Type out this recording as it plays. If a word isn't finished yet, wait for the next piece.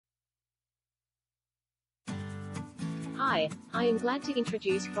Hi, I am glad to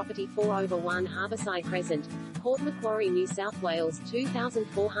introduce property 4/1 Harbourside Crescent, Port Macquarie, New South Wales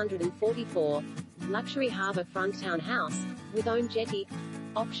 2444. Luxury harbour-front townhouse, with own jetty.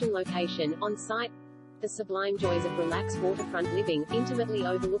 Option location, on-site. The sublime joys of relaxed waterfront living, intimately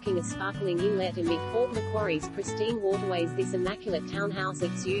overlooking a sparkling inlet amid Port Macquarie's pristine waterways. This immaculate townhouse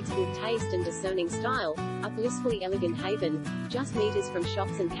exudes good taste and discerning style, a blissfully elegant haven, just meters from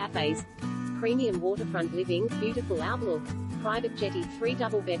shops and cafes. Premium waterfront living, beautiful outlook, private jetty, 3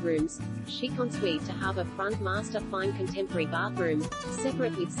 double bedrooms, chic ensuite to harbour front, master fine contemporary bathroom,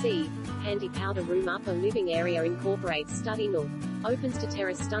 separate with sea, handy powder room. Upper living area incorporates study nook, opens to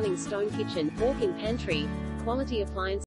terrace, stunning stone kitchen, walk-in pantry, quality appliances.